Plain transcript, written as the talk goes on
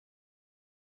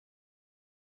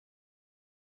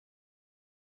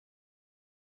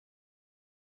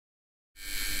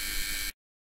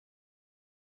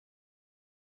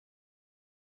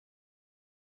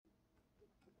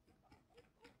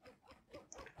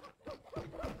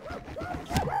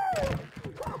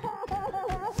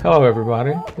Hello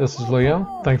everybody, this is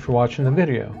Leo. Thanks for watching the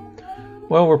video.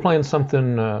 Well, we're playing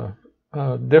something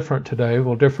different today.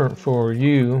 Well, different for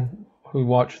you who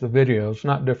watch the videos,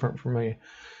 not different for me.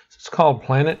 It's called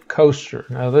Planet Coaster.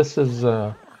 Now this is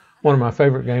one of my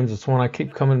favorite games. It's one I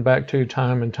keep coming back to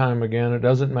time and time again. It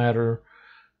doesn't matter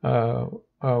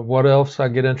what else I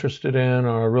get interested in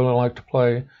or I really like to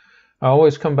play. I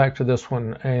always come back to this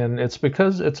one, and it's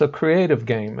because it's a creative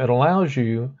game. It allows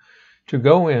you to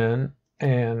go in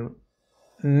and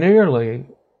nearly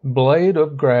blade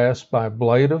of grass by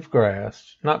blade of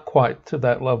grass, not quite to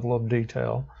that level of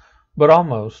detail, but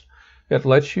almost. It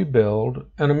lets you build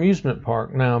an amusement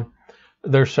park. Now,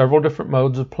 there's several different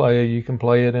modes of play. You can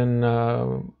play it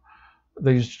in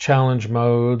these challenge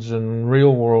modes and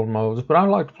real world modes, but I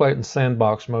like to play it in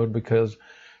sandbox mode because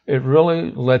it really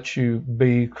lets you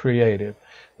be creative.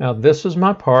 Now, this is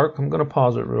my park. I'm going to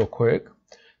pause it real quick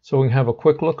so we can have a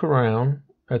quick look around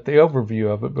at the overview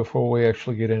of it before we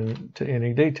actually get into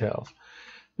any details.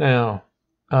 Now,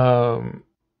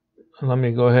 let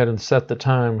me go ahead and set the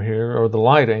time here, or the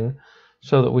lighting,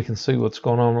 so that we can see what's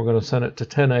going on. We're going to set it to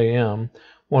 10 a.m.,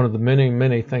 one of the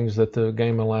many things that the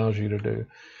game allows you to do.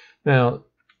 Now,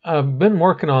 I've been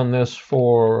working on this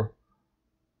for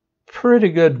a pretty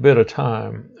good bit of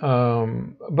time,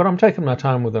 but I'm taking my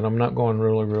time with it. I'm not going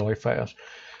really fast.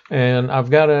 And I've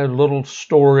got a little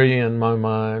story in my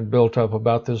mind built up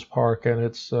about this park and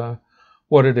its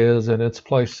what it is and its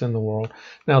place in the world.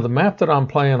 Now, the map that I'm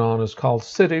playing on is called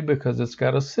City because it's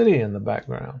got a city in the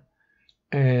background.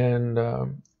 And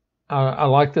I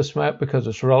like this map because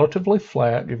it's relatively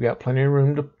flat. You've got plenty of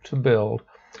room to build,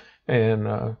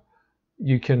 and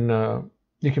you can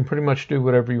pretty much do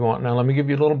whatever you want. Now, let me give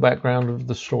you a little background of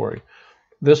the story.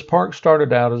 This park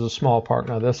started out as a small park.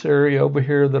 Now, this area over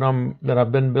here that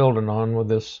I've been building on with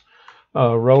this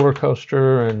roller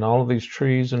coaster and all of these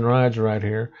trees and rides right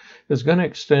here is going to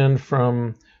extend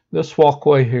from this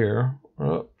walkway here.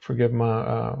 Forgive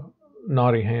my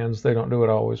naughty hands; they don't do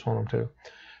what I always want them to.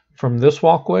 From this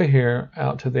walkway here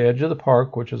out to the edge of the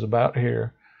park, which is about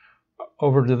here,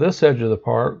 over to this edge of the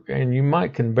park, and you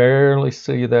can barely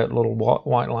see that little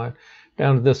white line.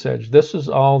 Down to this edge. This is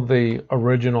all the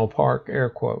original park, air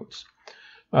quotes.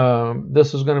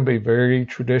 This is going to be very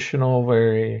traditional,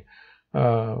 very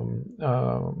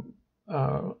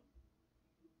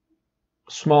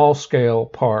small scale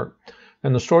park.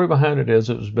 And the story behind it is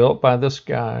it was built by this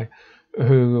guy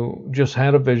who just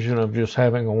had a vision of just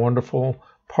having a wonderful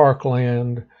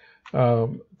parkland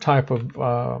type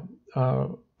of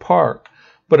park.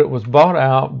 But it was bought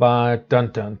out by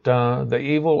the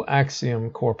evil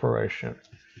Axiom Corporation.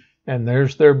 And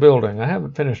there's their building. I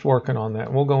haven't finished working on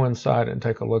that. We'll go inside and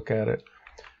take a look at it.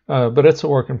 But it's a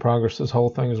work in progress. This whole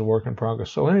thing is a work in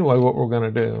progress. So anyway, what we're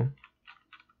going to do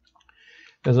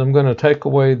is I'm going to take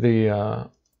away the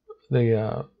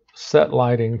set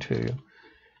lighting too.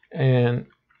 And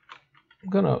I'm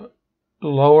going to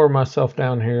lower myself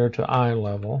down here to eye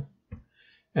level.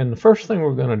 And the first thing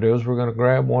we're going to do is we're going to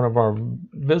grab one of our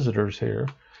visitors here.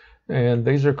 And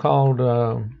these are called,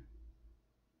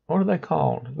 what are they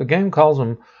called? The game calls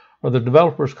them, or the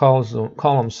developers call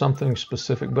them something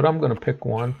specific, but I'm going to pick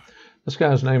one. This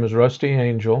guy's name is Rusty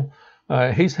Angel.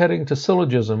 He's heading to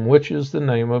Syllogism, which is the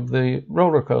name of the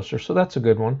roller coaster. So that's a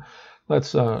good one. Let's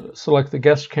select the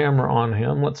guest camera on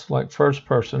him. Let's select first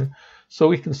person so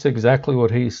we can see exactly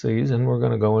what he sees, and we're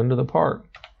going to go into the park.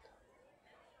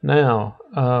 Now,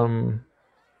 I'm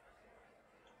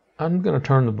going to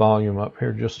turn the volume up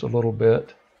here just a little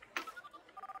bit.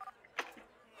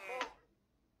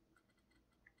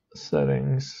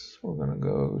 Settings, we're going to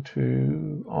go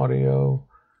to audio,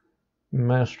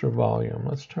 master volume.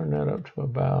 Let's turn that up to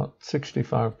about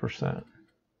 65%.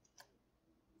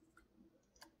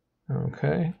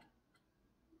 Okay.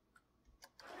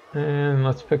 And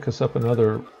let's pick us up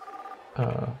another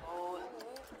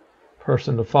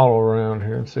person to follow around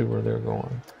here and see where they're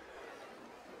going.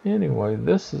 Anyway,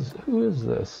 who is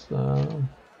this? I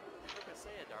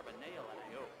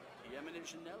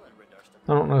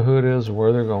don't know who it is or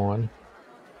where they're going.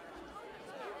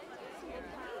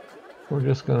 We're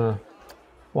just gonna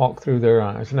walk through their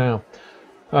eyes. Now,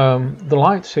 the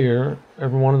lights here,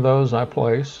 every one of those I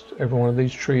placed, every one of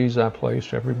these trees I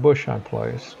placed, every bush I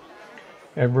placed,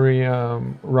 every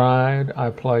ride I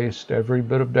placed, every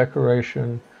bit of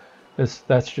decoration.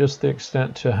 That's just the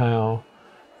extent to how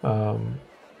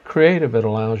creative it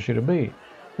allows you to be.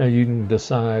 Now you can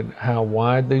decide how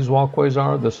wide these walkways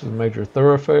are. This is a major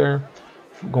thoroughfare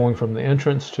going from the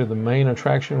entrance to the main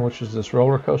attraction, which is this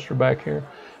roller coaster back here.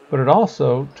 But it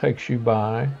also takes you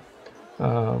by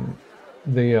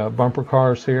the bumper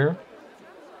cars here.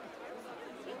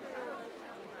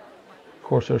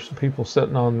 course, there's some people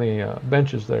sitting on the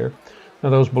benches there. Now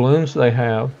those balloons they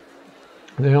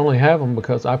only have them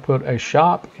because I put a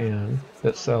shop in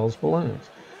that sells balloons.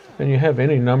 And you have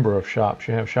any number of shops.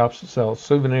 You have shops that sell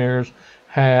souvenirs,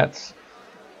 hats.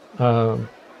 You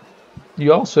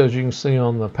also, as you can see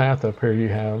on the path up here, you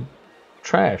have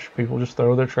trash. People just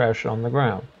throw their trash on the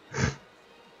ground.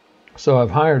 So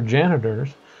I've hired janitors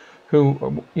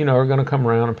who, are going to come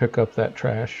around and pick up that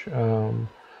trash. Of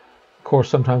course,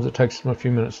 sometimes it takes them a few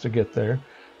minutes to get there.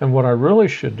 And what I really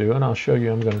should do, and I'll show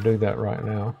you, I'm going to do that right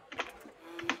now.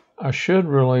 I should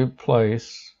really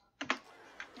place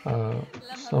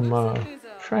some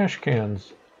trash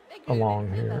cans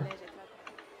along here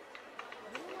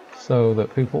so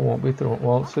that people won't be throwing.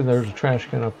 Well, see, there's a trash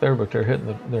can up there, but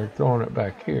they're throwing it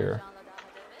back here.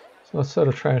 So let's set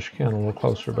a trash can a little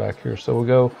closer back here. So we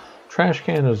go. Trash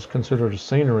can is considered a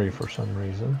scenery for some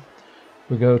reason.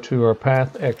 We go to our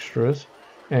path extras,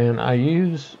 and I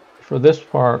use for this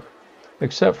park,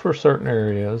 except for certain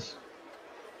areas.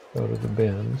 Go to the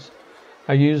bins.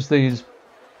 I use these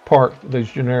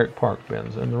generic park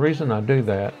bins, and the reason I do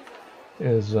that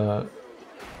is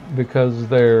because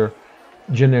they're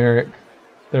generic.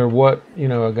 They're what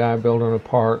a guy building a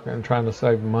park and trying to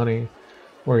save money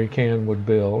where he can would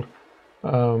build.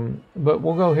 But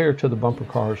we'll go here to the bumper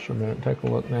cars for a minute. Take a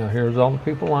look now. Here's all the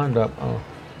people lined up.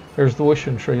 There's the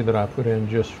wishing tree that I put in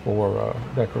just for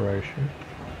decoration.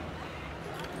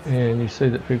 And you see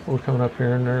that people are coming up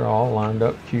here and they're all lined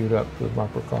up, queued up for the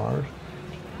bumper cars.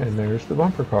 And there's the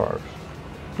bumper cars.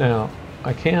 Now,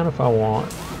 I can, if I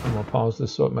want, I'm going to pause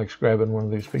this so it makes grabbing one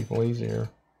of these people easier.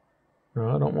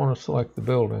 No, I don't want to select the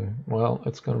building. Well,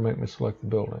 it's going to make me select the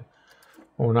building.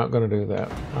 Well, we're not going to do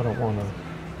that. I don't want to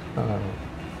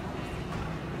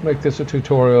make this a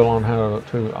tutorial on how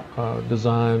to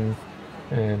design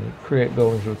and create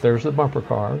buildings. But there's the bumper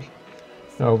cars.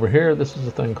 Now over here, this is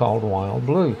a thing called Wild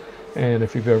Blue. And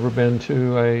if you've ever been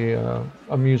to a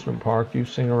amusement park, you've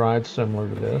seen a ride similar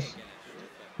to this,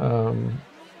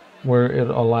 where it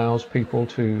allows people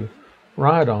to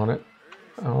ride on it.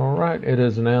 All right, it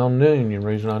is now noon. The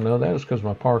reason I know that is because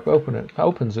my park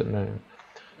opens at noon.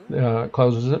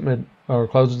 Closes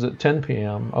at 10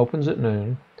 p.m. Opens at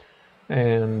noon,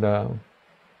 and that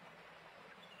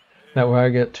way I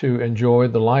get to enjoy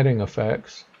the lighting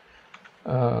effects.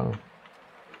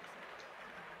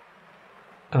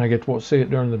 And I get to see it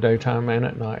during the daytime and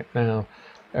at night. Now,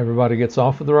 everybody gets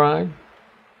off of the ride.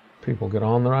 People get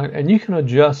on the ride. And you can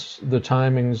adjust the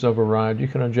timings of a ride. You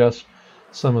can adjust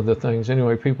some of the things.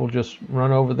 Anyway, people just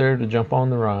run over there to jump on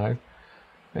the ride.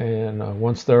 And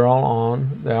once they're all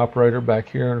on, the operator back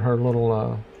here in her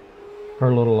little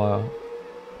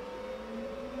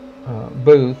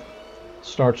booth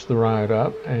starts the ride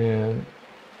up. And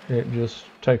it just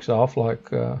takes off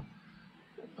like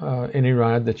any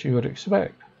ride that you would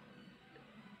expect.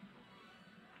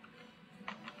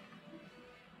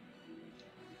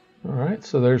 All right,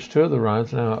 so there's two of the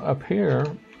rides. Now up here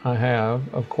I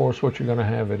have, of course, what you're going to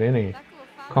have at any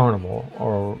carnival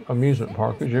or amusement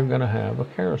park is you're going to have a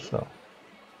carousel.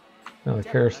 Now the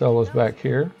carousel is back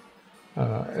here.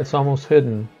 It's almost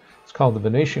hidden. It's called the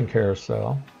Venetian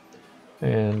Carousel,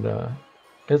 and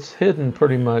it's hidden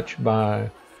pretty much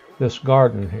by this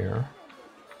garden here,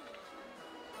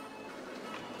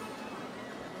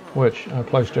 which I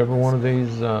placed every one of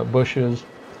these bushes,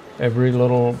 every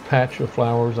little patch of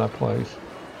flowers I place,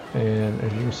 and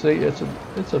as you can see,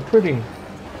 it's a pretty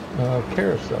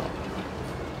carousel,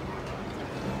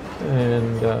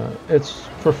 and it's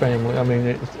for family. I mean,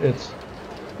 it's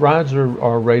rides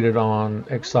are rated on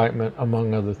excitement,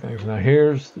 among other things. Now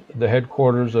here's the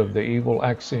headquarters of the evil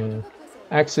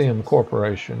Axiom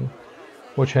Corporation,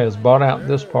 which has bought out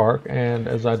this park, and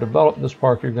as I develop this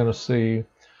park, you're going to see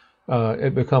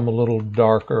it become a little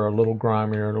darker, a little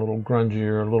grimier, a little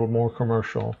grungier, a little more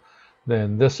commercial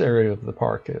than this area of the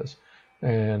park is.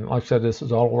 And like I said, this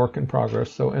is all work in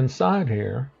progress. So inside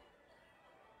here,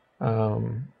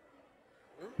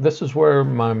 this is where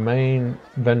my main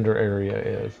vendor area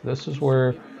is. This is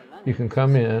where you can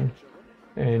come in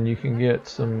and you can get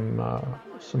some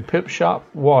Pip Shot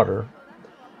water.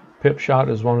 Pip Shot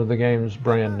is one of the game's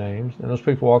brand names. And those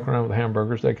people walking around with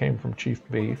hamburgers, they came from Chief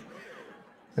Beef.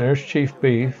 There's Chief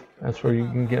Beef. That's where you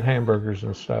can get hamburgers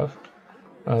and stuff.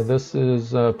 This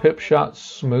is Pip Shot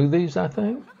Smoothies, I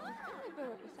think.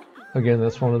 Again,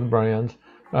 that's one of the brands.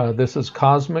 This is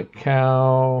Cosmic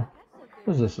Cow.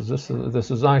 What is this?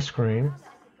 This is ice cream.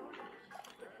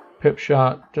 Pip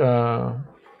Shot. I'm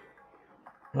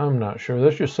not sure.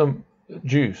 There's just some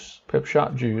juice. Pip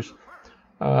Shot juice.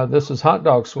 This is Hot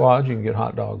Dog Squad. You can get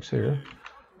hot dogs here.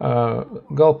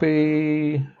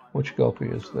 Gulpy. Which Gulpy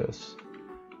is this?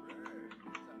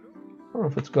 don't know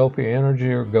if it's Gulpy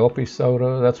Energy or Gulpy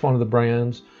Soda. That's one of the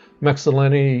brands.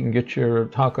 Mexileni, you can get your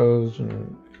tacos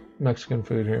and Mexican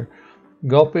food here.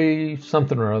 Gulpy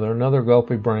something or other, another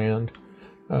Gulpy brand.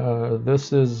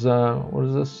 This is, what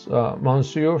is this?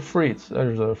 Monsieur Frites.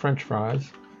 There's French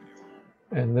fries.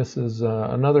 And this is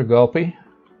another Gulpy.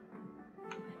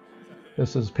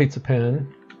 This is Pizza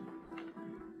Pen.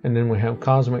 And then we have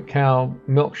Cosmic Cow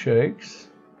milkshakes.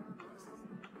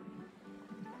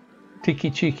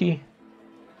 Tiki Chiki.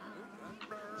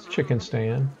 It's Chicken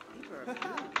Stand.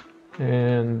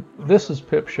 And this is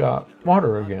Pip Shop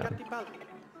water again.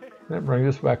 That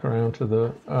brings us back around to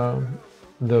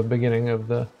the beginning of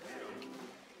the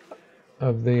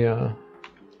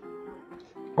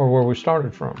or where we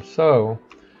started from. So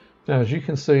now, as you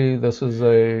can see, this is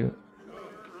a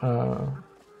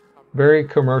very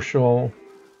commercial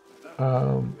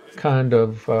kind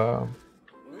of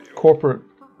corporate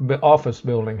office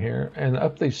building here. And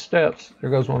up these steps,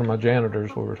 there goes one of my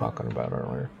janitors we were talking about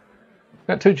earlier.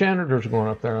 Got 2 janitors going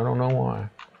up there. I don't know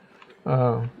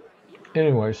why.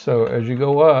 Anyway, so as you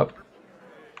go up,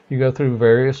 you go through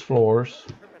various floors.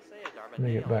 Let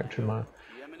me get back to my...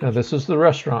 Now, this is the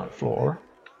restaurant floor,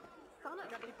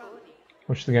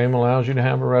 which the game allows you to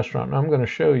have a restaurant. And I'm going to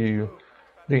show you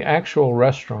the actual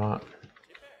restaurant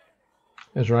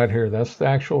is right here. That's the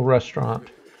actual restaurant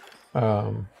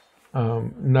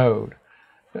node.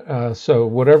 So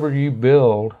whatever you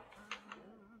build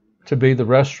to be the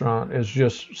restaurant is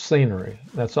just scenery.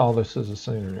 That's all this is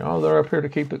scenery. Oh, they're up here to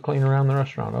keep it clean around the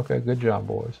restaurant. Okay, good job,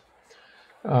 boys.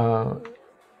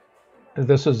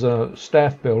 This is a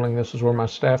staff building. This is where my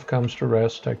staff comes to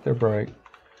rest, take their break.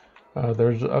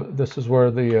 This is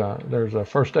where there's a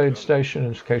first aid station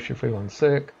in case you're feeling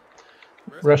sick.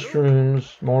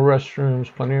 Restrooms, more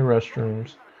restrooms, plenty of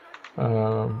restrooms.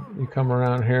 You come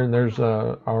around here and there's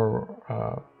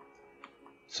our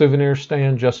souvenir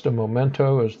stand. Just a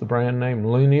Memento is the brand name.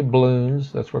 Looney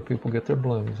Balloons, that's where people get their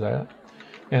balloons at.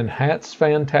 And Hats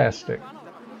Fantastic,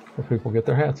 where people get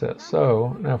their hats at.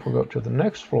 So now if we go up to the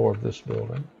next floor of this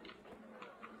building,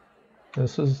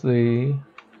 this is the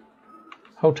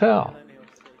hotel.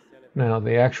 Now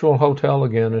the actual hotel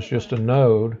again is just a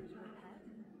node,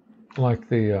 like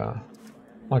the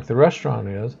restaurant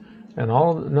is, and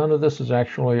none of this is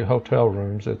actually hotel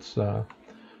rooms. It's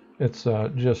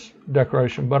just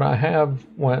decoration. But I have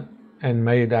went and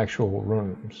made actual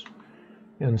rooms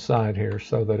inside here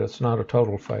so that it's not a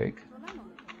total fake.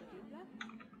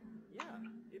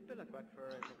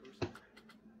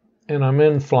 And I'm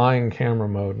in flying camera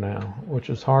mode now, which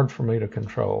is hard for me to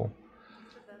control.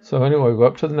 So anyway, go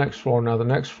up to the next floor. Now the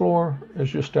next floor is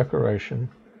just decoration.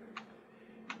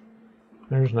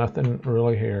 There's nothing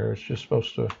really here. It's just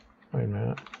supposed to, wait a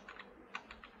minute.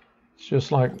 It's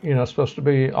just like, you know, it's supposed to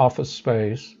be office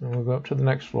space. And we'll go up to the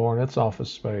next floor and it's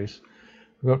office space.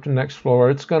 We go up to the next floor,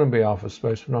 it's going to be office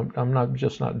space, but I'm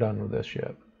just not done with this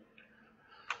yet.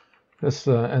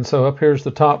 And so up here's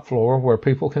the top floor where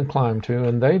people can climb to,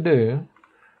 and they do.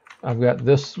 I've got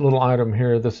this little item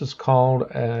here. This is called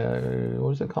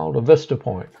what is it called? A Vista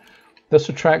Point. This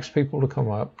attracts people to come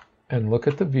up and look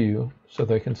at the view so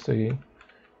they can see,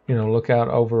 you know, look out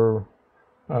over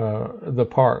the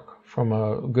park from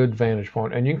a good vantage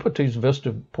point. And you can put these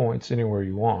Vista Points anywhere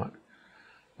you want.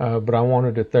 But I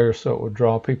wanted it there so it would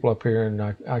draw people up here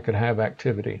and I could have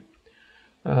activity.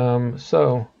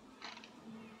 So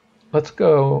let's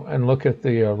go and look at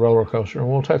the roller coaster, and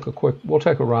we'll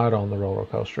take a ride on the roller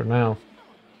coaster. Now,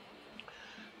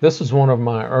 this is one of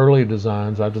my early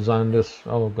designs. I designed this,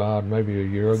 oh God, maybe a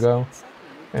year ago,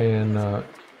 and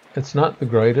it's not the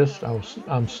greatest.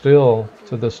 I'm still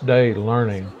to this day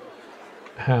learning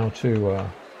how to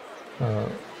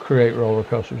create roller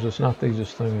coasters. It's not the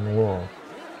easiest thing in the world.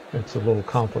 It's a little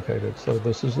complicated. So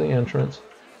this is the entrance,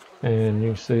 and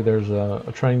you see there's a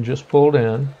train just pulled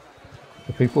in.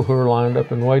 The people who are lined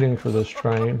up and waiting for this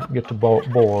train get to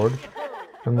board.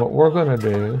 And what we're going to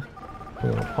do,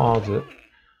 we're going to pause it.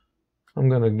 I'm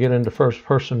going to get into first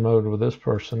person mode with this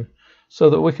person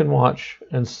so that we can watch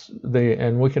and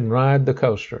we can ride the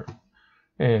coaster.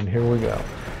 And here we go.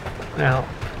 Now,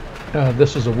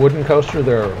 this is a wooden coaster.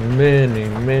 There are many,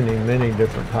 many, many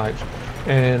different types.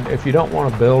 And if you don't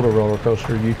want to build a roller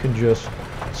coaster, you can just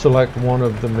select one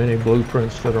of the many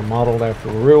blueprints that are modeled after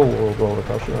a real world roller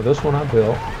coaster. Now this one I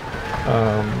built,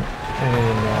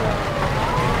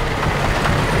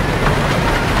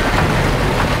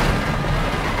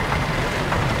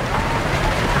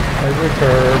 every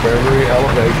curve, every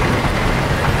elevation,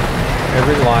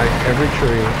 every light, every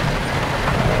tree,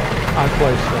 I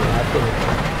placed them, I put it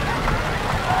there.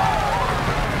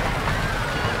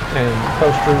 And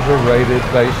coasters are rated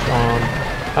based on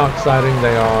how exciting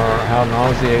they are, or how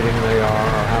nauseating they are,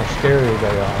 or how scary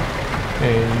they are.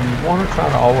 And you want to try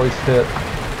to always hit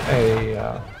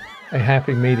a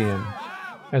happy medium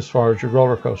as far as your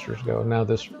roller coasters go. Now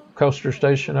this coaster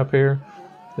station up here,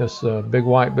 this big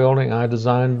white building, I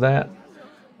designed that.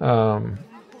 And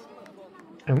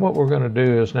what we're going to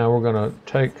do is now we're going to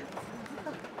take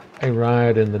a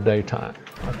ride in the daytime.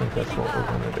 I think that's what we're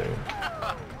going to do.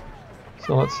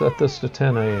 So let's set this to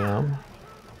 10 a.m.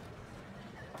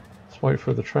 Let's wait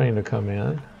for the train to come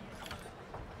in.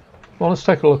 Well, let's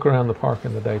take a look around the park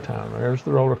in the daytime. There's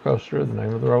the roller coaster. The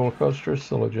name of the roller coaster is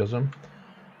Syllogism.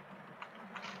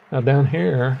 Now down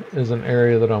here is an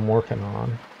area that I'm working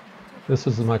on. This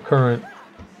is my current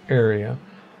area.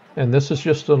 And this is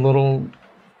just a little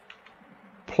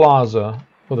plaza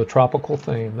with a tropical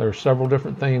theme. There are several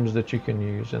different themes that you can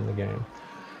use in the game.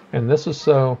 And this is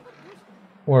so,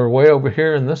 where way over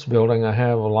here in this building I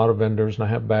have a lot of vendors, and I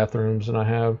have bathrooms, and I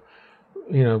have,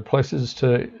 you know, places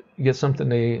to get something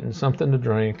to eat and something to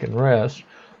drink and rest.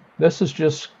 This is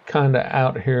just kind of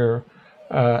out here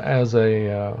as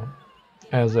a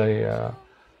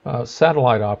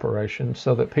satellite operation,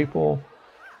 so that people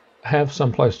have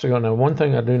some place to go. Now, one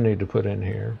thing I do need to put in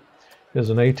here is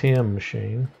an ATM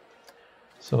machine.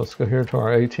 So let's go here to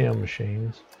our ATM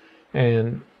machines,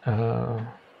 and let's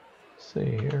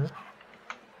see here.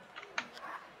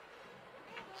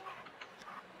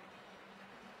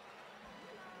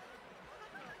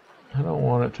 I don't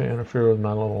want it to interfere with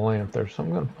my little lamp there,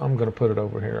 so I'm gonna put it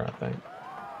over here, I think.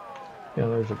 Yeah,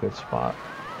 there's a good spot.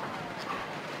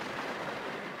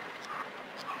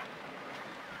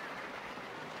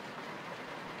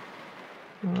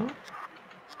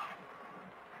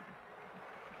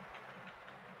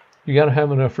 You got to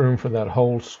have enough room for that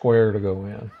whole square to go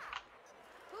in,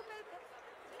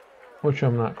 which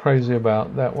I'm not crazy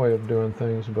about that way of doing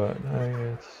things, but hey,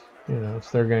 it's, you know,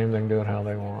 it's their game. They can do it how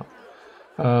they want.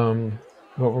 But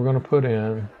we're going to put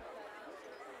in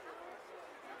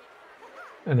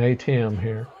an ATM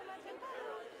here,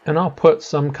 and I'll put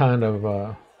some kind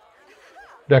of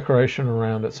decoration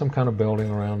around it, some kind of building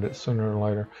around it sooner or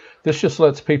later. This just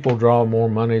lets people draw more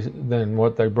money than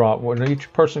what they brought. When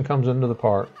each person comes into the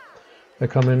park, they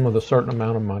come in with a certain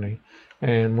amount of money,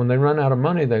 and when they run out of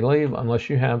money, they leave unless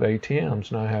you have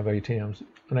ATMs. Now I have ATMs,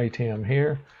 an ATM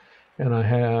here, and I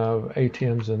have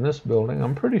ATMs in this building,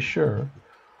 I'm pretty sure.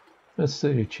 Let's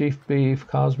see, Chief Beef,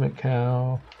 Cosmic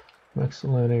Cow,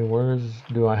 Mexileni.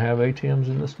 Do I have ATMs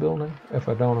in this building? If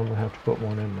I don't, I'm going to have to put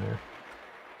one in there.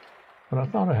 But I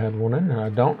thought I had one in there. I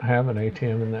don't have an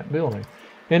ATM in that building.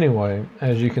 Anyway,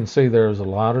 as you can see, there's a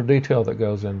lot of detail that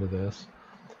goes into this.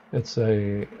 It's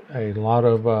a lot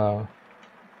of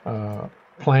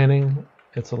planning.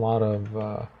 It's a lot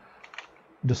of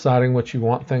deciding what you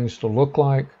want things to look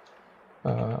like.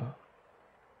 For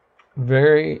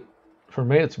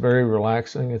me, it's very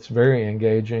relaxing. It's very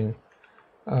engaging.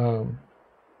 And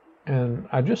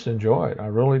I just enjoy it. I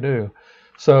really do.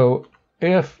 So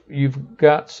if you've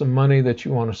got some money that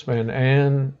you want to spend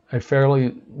and a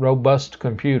fairly robust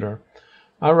computer,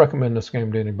 I recommend this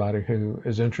game to anybody who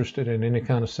is interested in any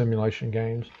kind of simulation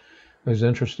games, who's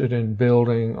interested in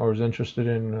building, or is interested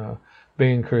in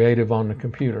being creative on the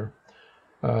computer.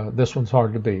 This one's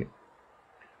hard to beat.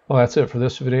 Well, that's it for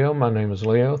this video. My name is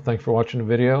Leo. Thanks for watching the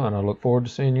video, and I look forward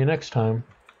to seeing you next time.